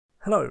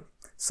Hello.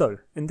 So,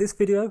 in this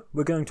video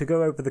we're going to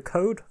go over the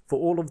code for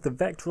all of the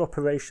vector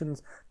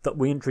operations that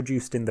we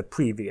introduced in the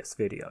previous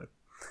video.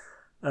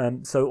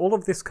 So all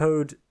of this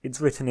code,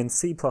 it's written in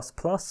C++,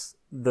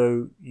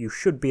 though you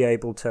should be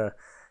able to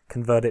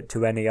convert it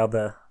to any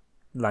other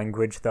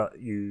language that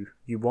you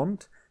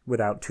want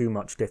without too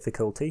much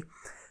difficulty.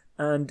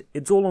 And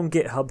it's all on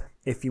GitHub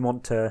if you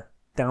want to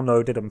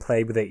download it and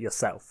play with it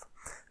yourself.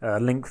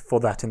 Link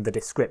for that in the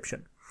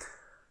description.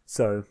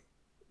 So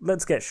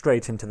let's get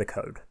straight into the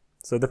code.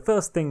 So the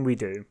first thing we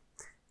do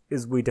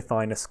is we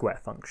define a square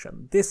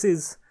function. This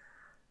is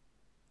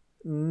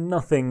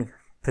nothing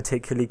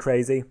particularly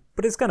crazy,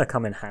 but it's going to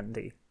come in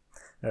handy.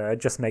 It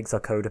just makes our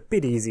code a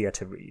bit easier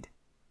to read.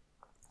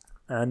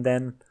 And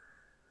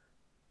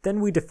then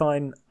we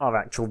define our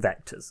actual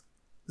vectors.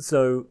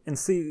 So in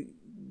C,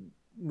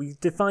 we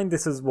define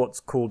this as what's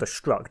called a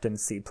struct in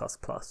C++,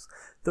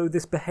 though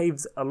this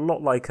behaves a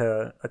lot like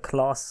a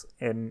class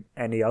in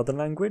any other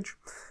language.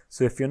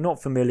 So if you're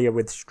not familiar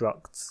with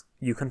structs,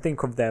 you can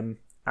think of them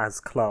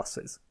as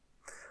classes.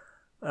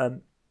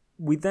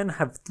 We then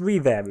have three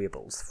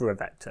variables for a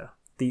vector: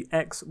 the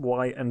x,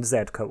 y, and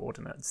z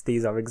coordinates.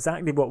 These are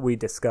exactly what we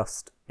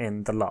discussed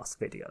in the last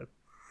video.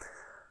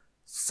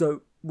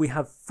 So we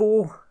have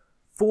four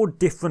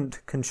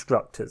different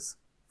constructors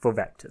for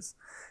vectors.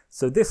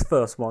 So this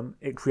first one,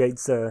 it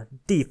creates a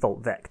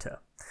default vector,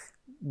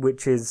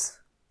 which is,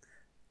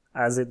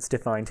 as it's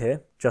defined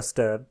here, just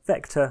a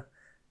vector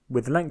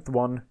with length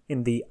 1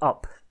 in the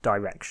up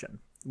direction,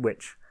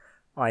 which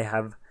I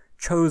have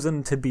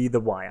chosen to be the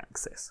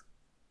y-axis.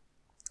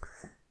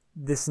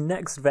 This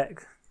next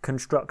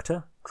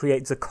constructor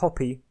creates a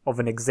copy of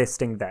an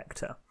existing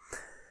vector.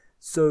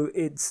 So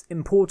it's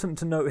important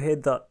to note here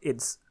that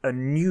it's a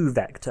new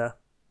vector,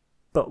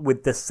 but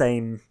with the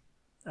same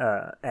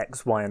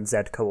x, y, and z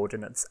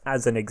coordinates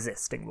as an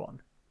existing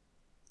one.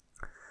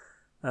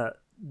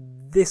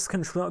 This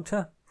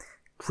constructor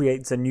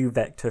creates a new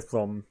vector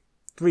from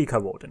 3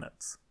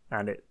 coordinates,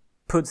 and it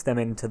puts them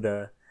into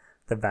the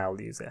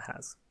values it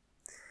has.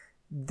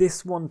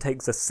 This one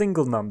takes a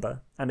single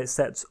number, and it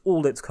sets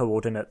all its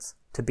coordinates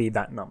to be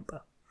that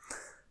number.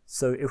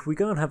 So if we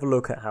go and have a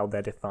look at how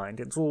they're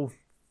defined, it's all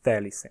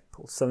fairly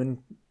simple. So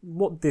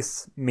what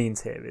this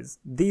means here is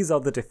these are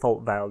the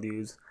default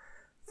values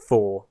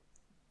for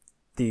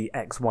the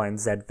x, y, and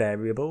z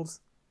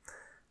variables,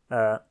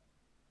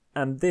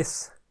 and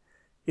this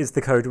is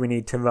the code we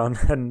need to run,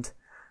 and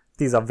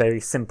these are very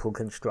simple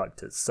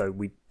constructors, so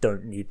we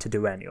don't need to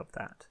do any of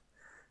that.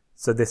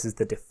 So this is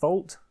the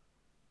default,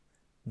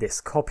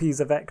 this copies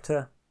a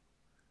vector,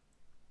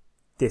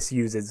 this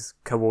uses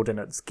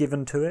coordinates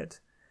given to it,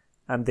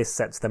 and this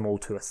sets them all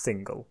to a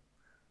single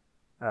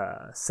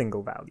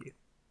value.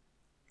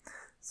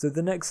 So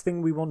the next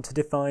thing we want to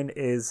define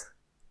is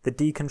the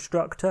D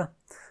constructor.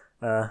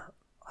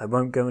 I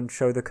won't go and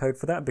show the code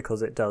for that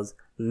because it does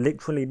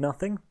literally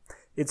nothing.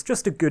 It's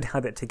just a good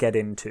habit to get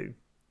into,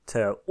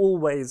 to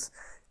always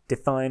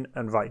define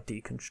and write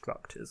D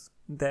constructors.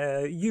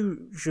 They're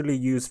usually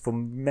used for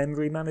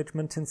memory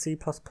management in C++,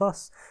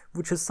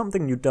 which is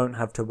something you don't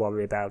have to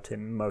worry about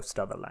in most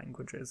other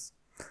languages.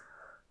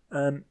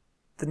 The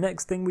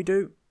next thing we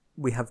do,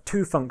 we have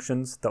 2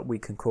 functions that we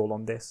can call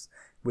on this,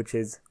 which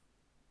is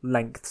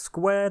length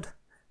squared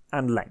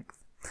and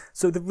length.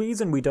 So the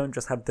reason we don't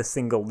just have the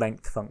single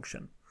length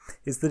function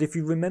is that if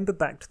you remember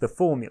back to the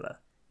formula,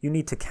 you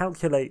need to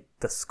calculate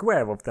the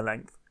square of the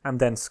length and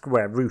then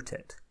square root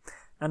it.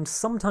 And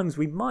sometimes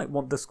we might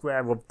want the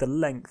square of the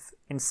length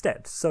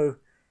instead, so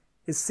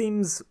it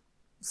seems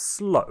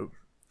slow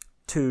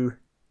to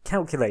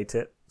calculate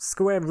it,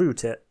 square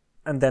root it,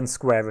 and then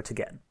square it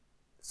again.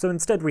 So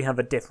instead we have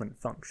a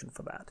different function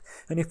for that.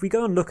 And if we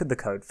go and look at the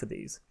code for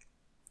these,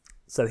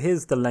 so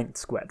here's the length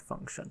squared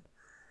function.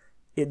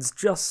 It's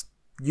just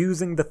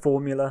using the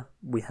formula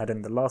we had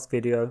in the last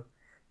video.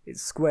 It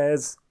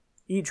squares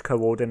each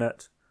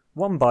coordinate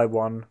 1 by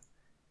 1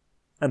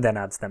 and then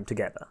adds them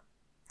together.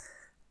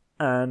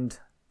 And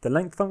the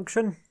length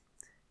function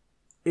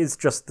is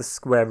just the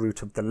square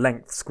root of the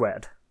length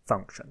squared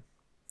function.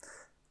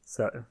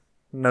 So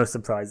no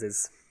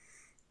surprises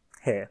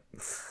here.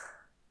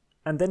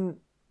 And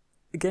then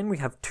again we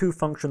have 2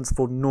 functions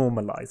for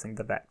normalizing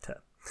the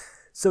vector.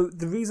 So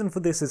the reason for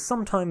this is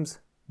sometimes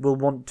we'll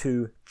want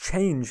to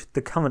change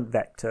the current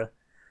vector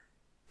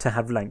to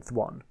have length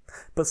 1,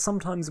 but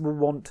sometimes we'll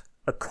want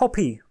a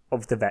copy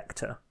of the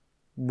vector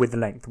with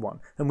length 1,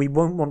 and we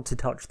won't want to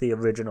touch the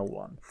original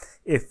one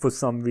if for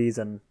some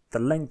reason the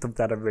length of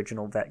that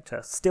original vector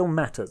still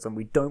matters and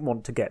we don't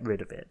want to get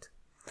rid of it.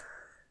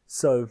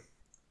 So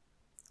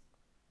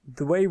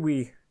the way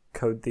we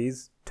code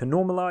these to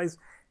normalize,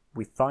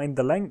 we find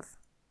the length,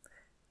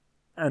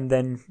 and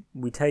then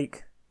we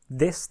take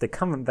this, the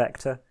current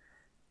vector,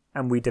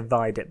 and we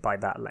divide it by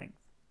that length.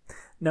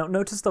 Now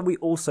notice that we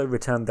also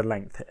return the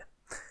length here.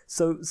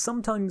 So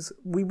sometimes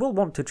we will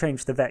want to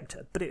change the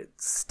vector, but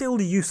it's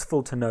still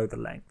useful to know the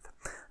length.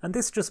 And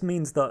this just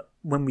means that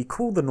when we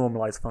call the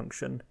normalize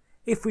function,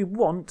 if we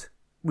want,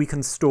 we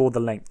can store the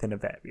length in a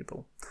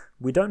variable.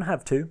 We don't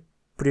have to,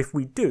 but if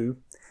we do,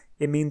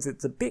 it means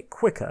it's a bit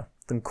quicker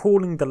than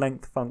calling the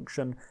length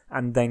function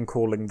and then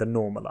calling the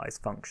normalize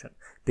function,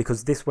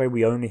 because this way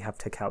we only have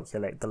to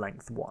calculate the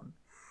length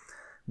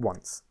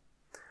once.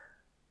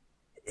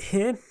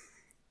 Here,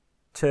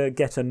 to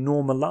get a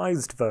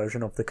normalized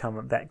version of the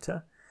current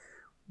vector,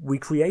 we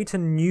create a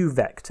new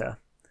vector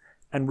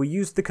and we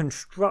use the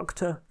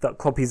constructor that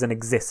copies an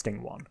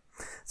existing one.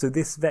 So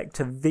this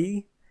vector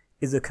v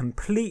is a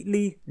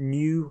completely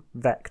new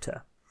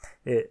vector,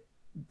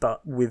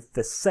 but with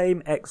the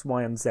same x,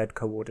 y, and z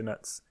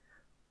coordinates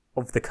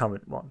of the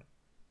current one.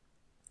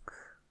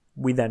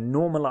 We then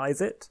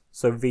normalize it,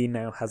 so v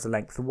now has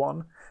length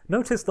 1.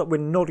 Notice that we're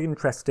not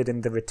interested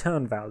in the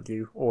return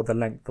value or the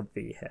length of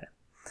v here.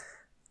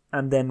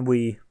 And then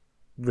we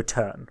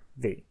return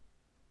v.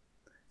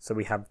 So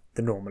we have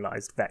the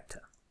normalized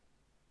vector.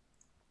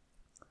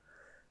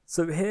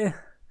 So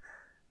here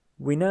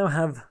we now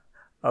have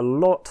a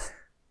lot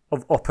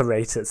of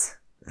operators.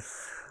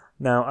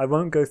 Now I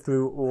won't go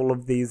through all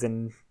of these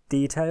in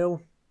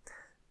detail.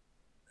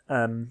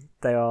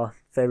 They are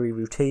very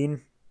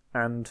routine,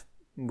 and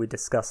we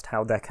discussed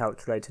how they're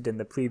calculated in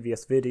the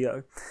previous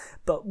video.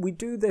 But we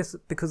do this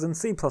because in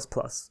C++,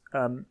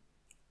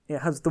 it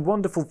has the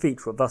wonderful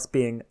feature of us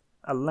being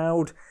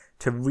allowed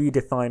to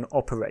redefine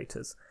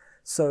operators.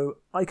 So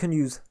I can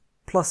use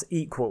plus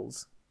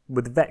equals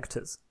with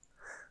vectors.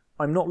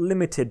 I'm not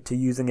limited to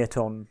using it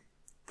on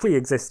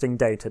pre-existing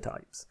data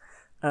types.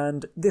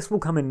 And this will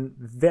come in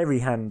very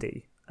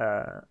handy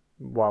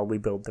while we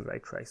build the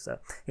raytracer.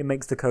 It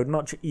makes the code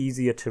much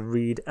easier to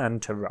read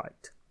and to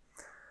write.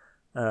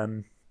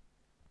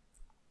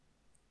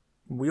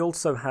 We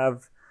also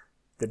have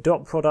the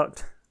dot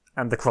product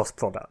and the cross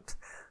product.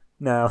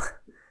 Now,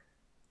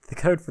 the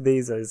code for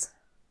these is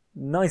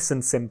nice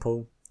and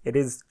simple. It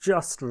is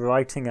just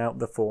writing out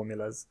the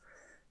formulas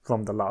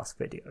from the last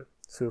video.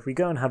 So if we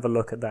go and have a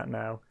look at that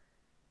now,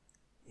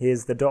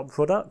 here's the dot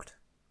product,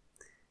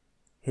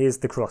 here's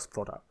the cross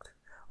product.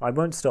 I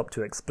won't stop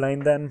to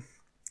explain them.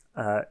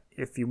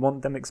 If you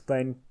want them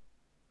explained,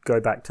 go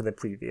back to the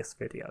previous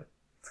video.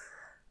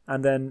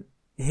 And then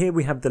here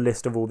we have the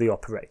list of all the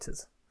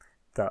operators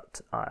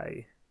that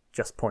I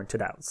just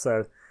pointed out.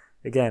 So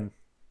again,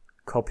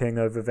 copying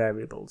over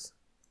variables,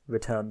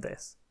 return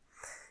this.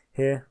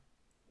 Here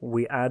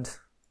we add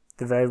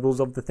the variables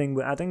of the thing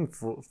we're adding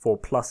for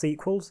plus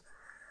equals,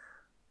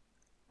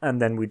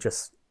 and then we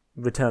just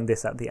return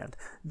this at the end.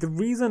 The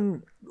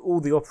reason all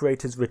the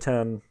operators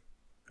return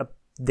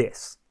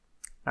this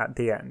at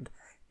the end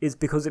is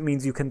because it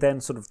means you can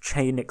then sort of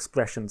chain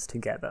expressions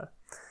together.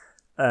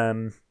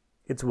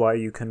 It's why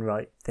you can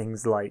write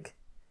things like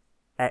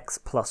x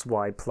plus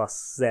y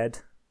plus z,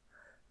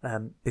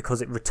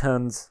 because it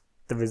returns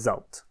the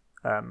result.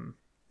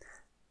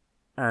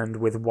 And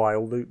with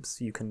while loops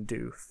you can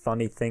do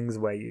funny things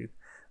where you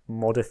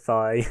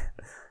modify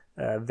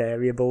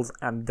variables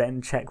and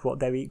then check what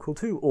they're equal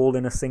to, all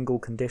in a single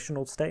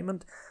conditional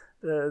statement.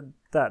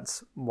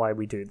 That's why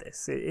we do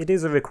this. It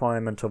is a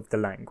requirement of the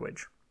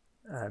language,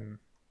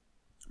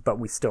 but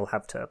we still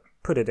have to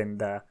put it in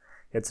there.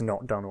 It's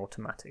not done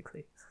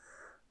automatically.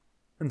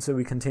 And so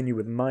we continue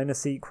with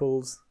minus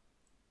equals,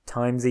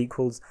 times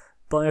equals,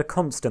 by a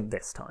constant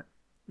this time.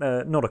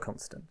 Not a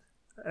constant,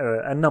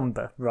 a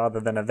number rather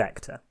than a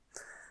vector.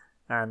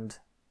 And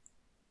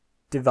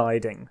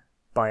dividing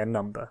by a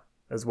number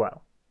as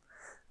well.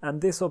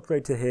 And this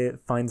operator here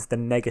finds the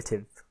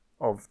negative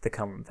of the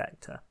current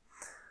vector.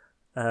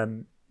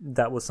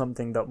 That was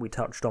something that we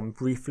touched on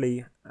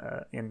briefly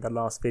in the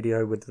last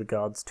video with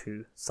regards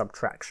to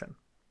subtraction.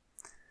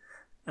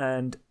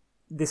 And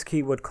this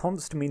keyword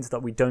const means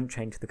that we don't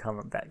change the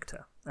current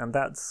vector. And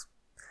that's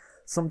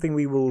something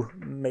we will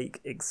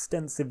make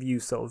extensive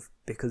use of,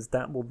 because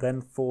that will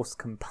then force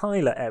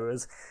compiler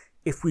errors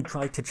if we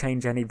try to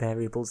change any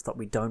variables that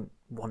we don't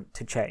want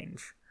to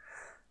change.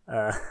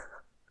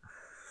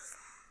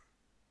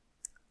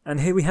 And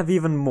here we have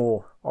even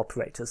more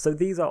operators. So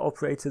these are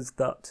operators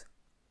that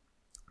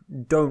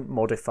don't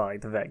modify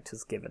the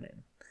vectors given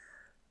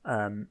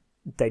in.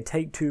 They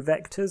take two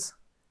vectors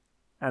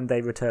and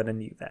they return a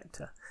new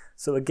vector.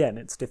 So again,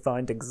 it's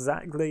defined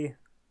exactly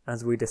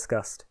as we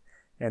discussed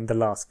in the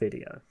last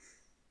video.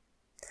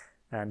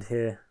 And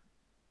here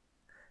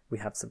we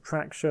have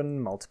subtraction,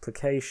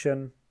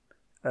 multiplication.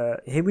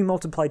 Here we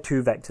multiply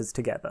two vectors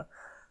together,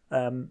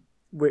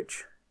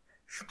 which,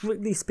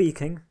 strictly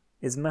speaking,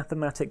 is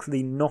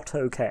mathematically not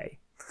okay.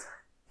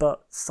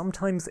 But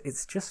sometimes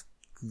it's just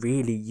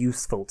really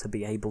useful to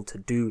be able to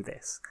do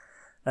this.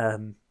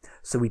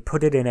 So we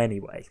put it in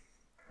anyway.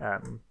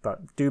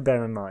 But do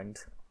bear in mind,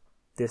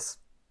 this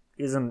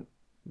isn't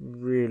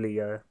really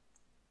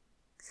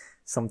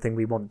something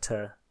we want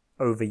to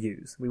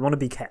overuse. We want to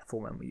be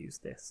careful when we use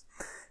this.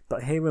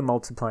 But here we're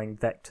multiplying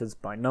vectors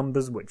by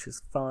numbers, which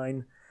is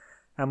fine.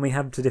 And we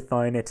have to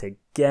define it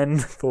again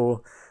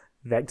for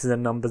vectors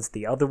and numbers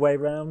the other way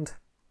around.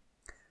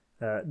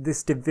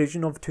 This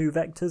division of two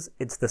vectors,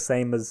 it's the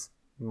same as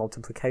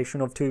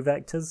multiplication of two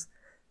vectors.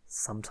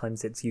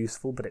 Sometimes it's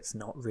useful, but it's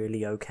not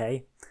really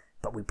okay.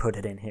 But we put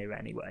it in here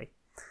anyway.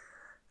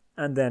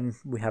 And then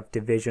we have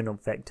division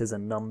of vectors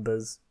and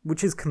numbers,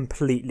 which is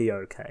completely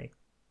okay.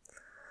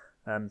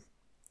 And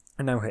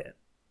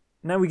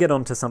now we get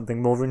on to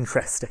something more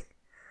interesting.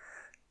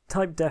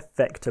 Type-def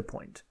vector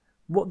point.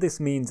 What this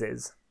means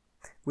is,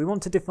 we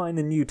want to define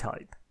a new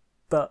type,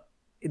 but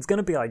it's going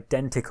to be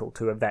identical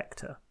to a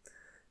vector.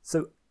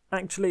 So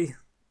actually,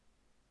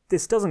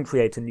 this doesn't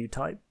create a new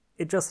type,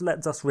 it just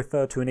lets us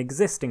refer to an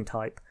existing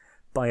type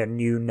by a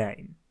new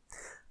name.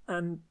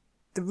 And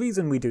the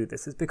reason we do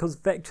this is because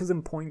vectors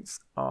and points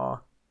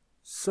are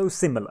so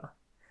similar.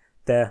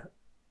 They're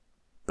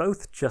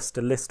both just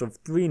a list of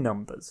 3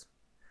 numbers.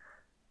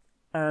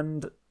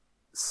 And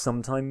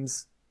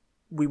sometimes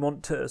we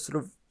want to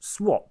sort of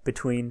swap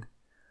between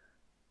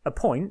a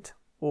point,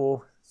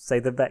 or say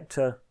the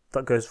vector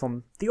that goes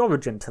from the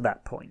origin to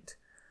that point.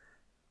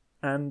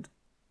 And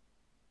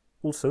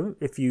also,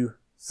 if you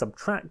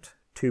subtract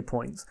 2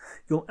 points,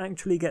 you'll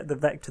actually get the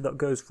vector that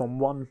goes from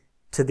one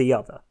to the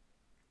other.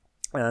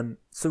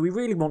 So we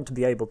really want to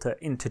be able to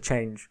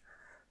interchange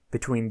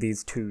between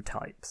these 2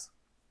 types,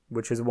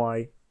 which is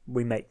why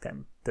we make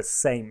them the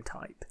same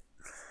type.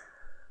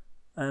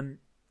 And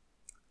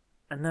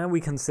now we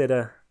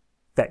consider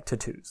vector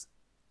 2's.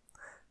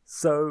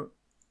 So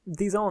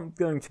these aren't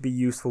going to be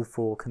useful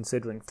for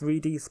considering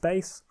 3D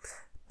space,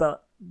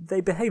 but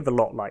they behave a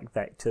lot like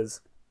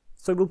vectors,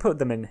 so we'll put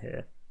them in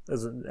here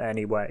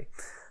anyway.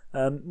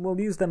 We'll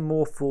use them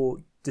more for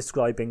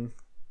describing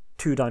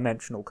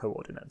 2-dimensional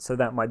coordinates, so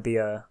that might be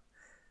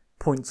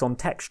points on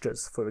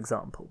textures, for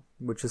example,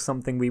 which is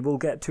something we will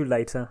get to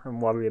later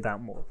and worry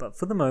about more, but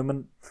for the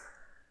moment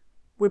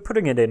we're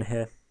putting it in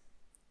here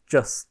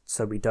just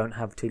so we don't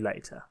have to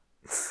later.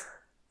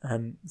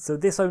 So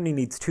this only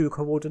needs 2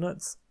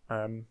 coordinates.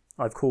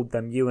 I've called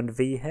them u and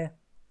v here.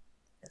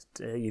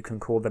 You can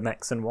call them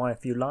x and y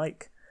if you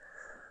like.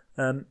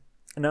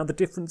 Now the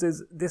difference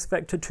is this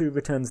vector 2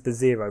 returns the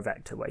 0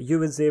 vector, where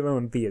u is 0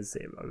 and v is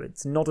 0.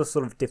 It's not a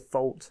sort of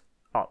default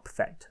up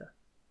vector.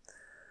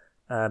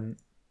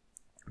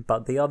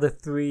 But the other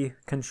 3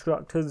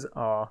 constructors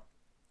are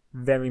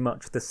very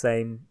much the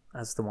same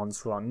as the ones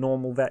for our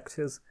normal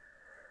vectors.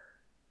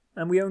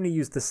 And we only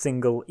use the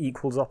single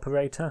equals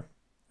operator.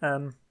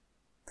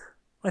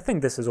 I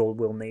think this is all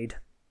we'll need,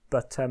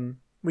 but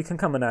we can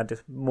come and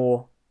add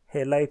more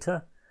here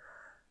later.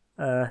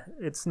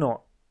 It's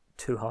not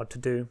too hard to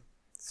do,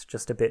 it's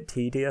just a bit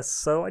tedious,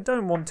 so I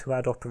don't want to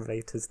add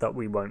operators that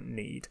we won't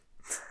need.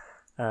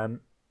 And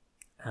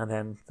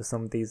then for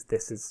some of these,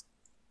 this is,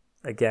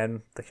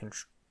 again, the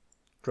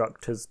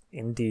constructors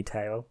in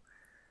detail.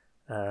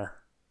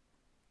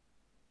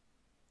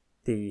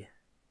 The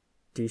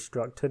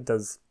destructor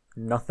does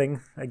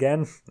nothing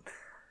again,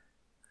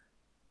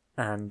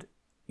 and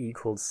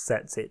equals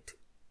sets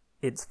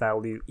its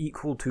value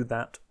equal to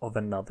that of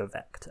another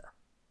vector.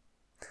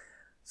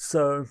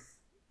 So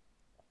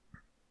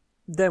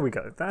there we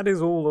go. That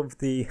is all of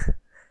the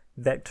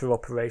vector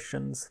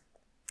operations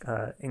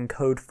in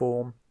code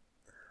form.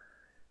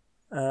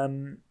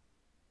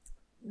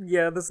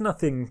 Yeah, there's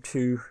nothing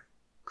too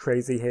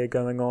crazy here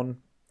going on.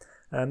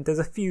 There's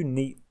a few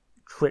neat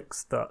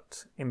tricks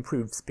that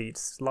improve speed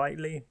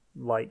slightly,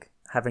 like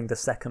having the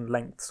second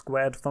length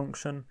squared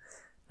function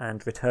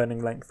and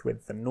returning length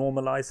with the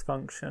normalize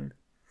function.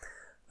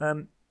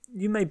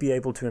 You may be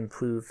able to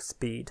improve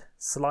speed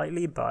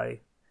slightly by,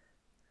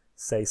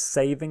 say,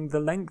 saving the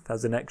length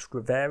as an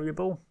extra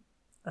variable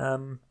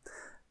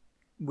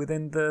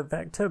within the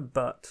vector,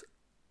 but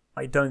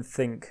I don't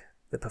think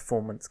the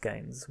performance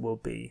gains will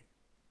be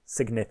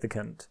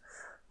significant.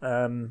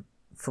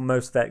 For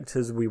most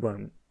vectors, we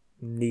won't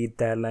need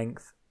their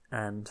length,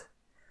 and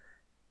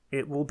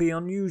it will be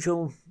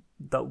unusual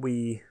that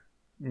we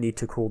need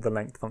to call the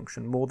length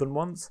function more than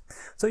once.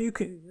 So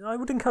I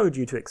would encourage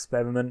you to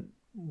experiment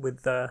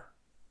with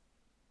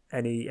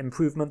any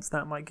improvements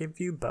that might give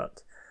you,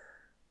 but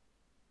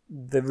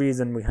the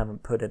reason we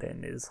haven't put it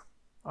in is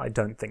I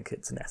don't think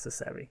it's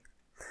necessary.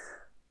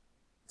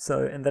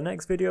 So in the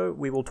next video,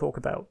 we will talk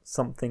about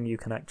something you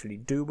can actually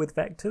do with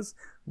vectors.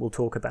 We'll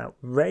talk about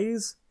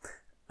rays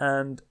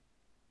and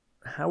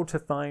how to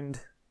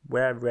find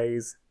where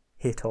rays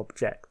hit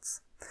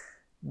objects,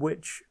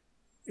 which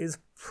is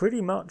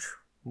pretty much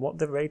what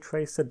the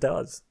raytracer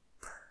does.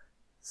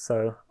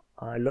 So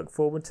I look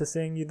forward to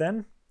seeing you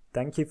then.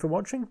 Thank you for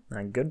watching,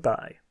 and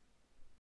goodbye.